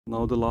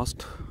Now the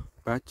last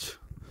patch,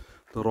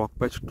 the rock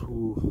patch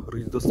to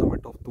reach the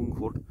summit of Tung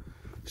Fort.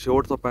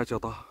 शेवटचा patch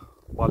आता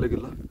पाले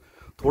गेला.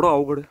 थोडा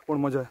अवघड आहे पण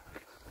मजा आहे.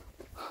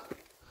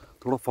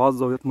 थोडा फास्ट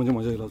जाऊयात म्हणजे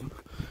मजा येईल अजून.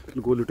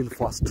 We'll go little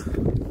fast.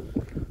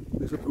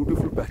 This is a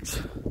beautiful patch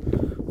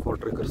for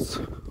trekkers.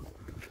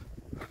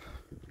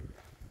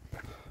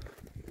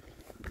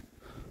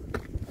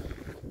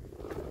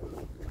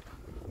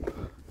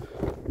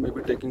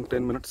 Maybe taking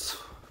 10 minutes,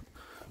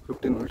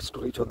 15 minutes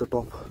to reach at the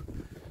top.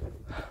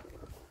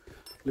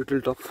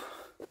 Little tough.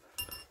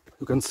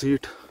 You can see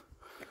it.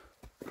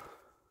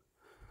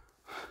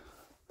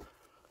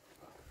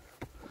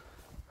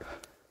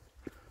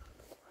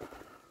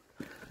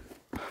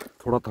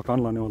 थोड़ा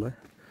थकान लाने वाला है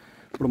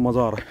पर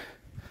मज़ा आ रहा है.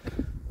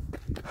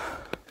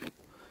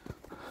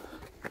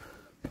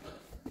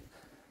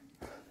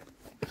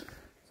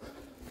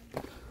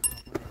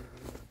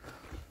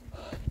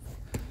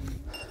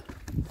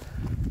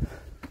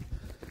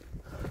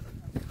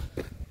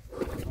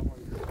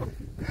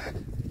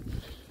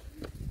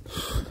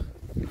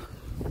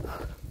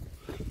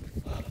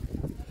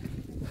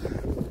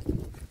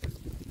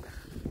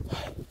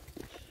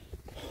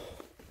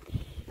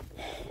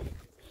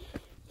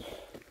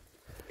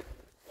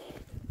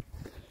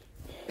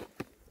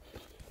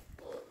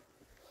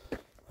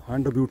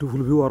 And a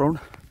beautiful view around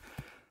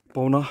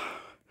Pauna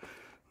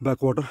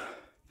backwater.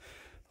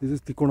 This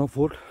is Tikona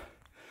Fort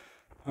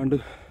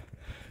and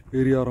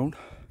area around,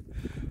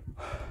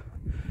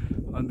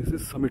 and this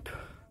is summit.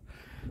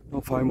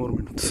 Now 5 more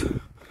minutes.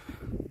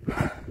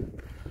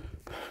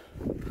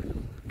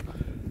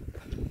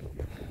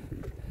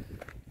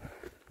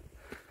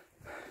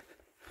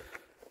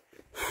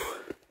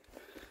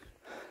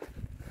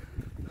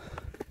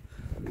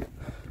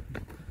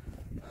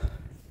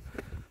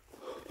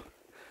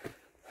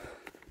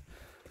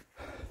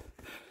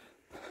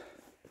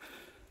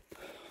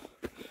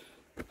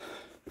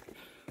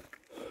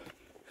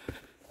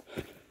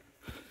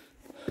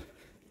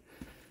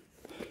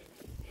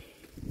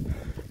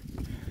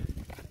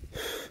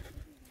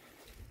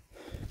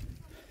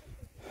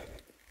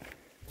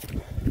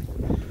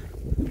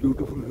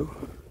 Beautiful view.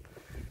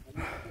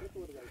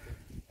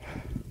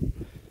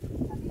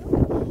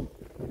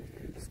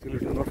 Still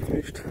it is not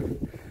finished.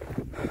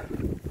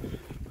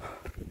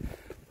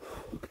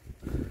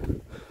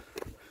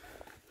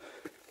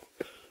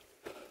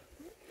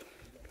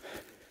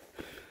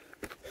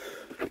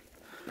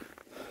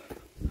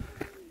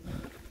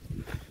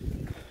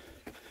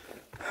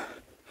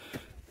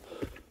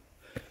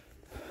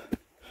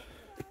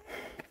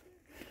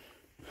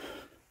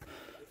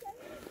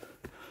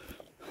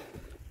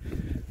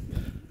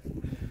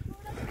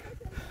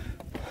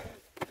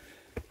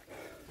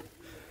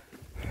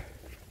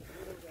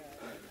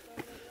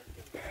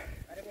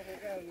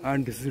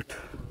 And this is it.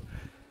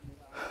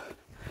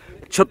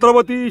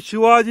 Chhatrapati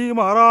Shivaji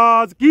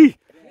Maharaj ki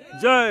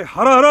Jai,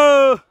 Har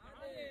Har.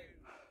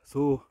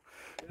 So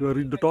we are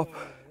at the top,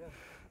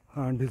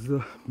 and this is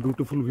a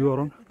beautiful view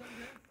around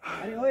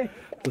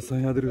the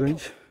Sahyadri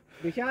range.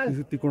 This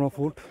is Tikona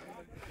Fort,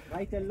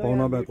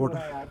 Pauna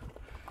backwater.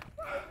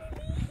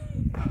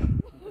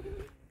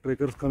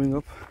 Trekkers coming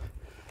up.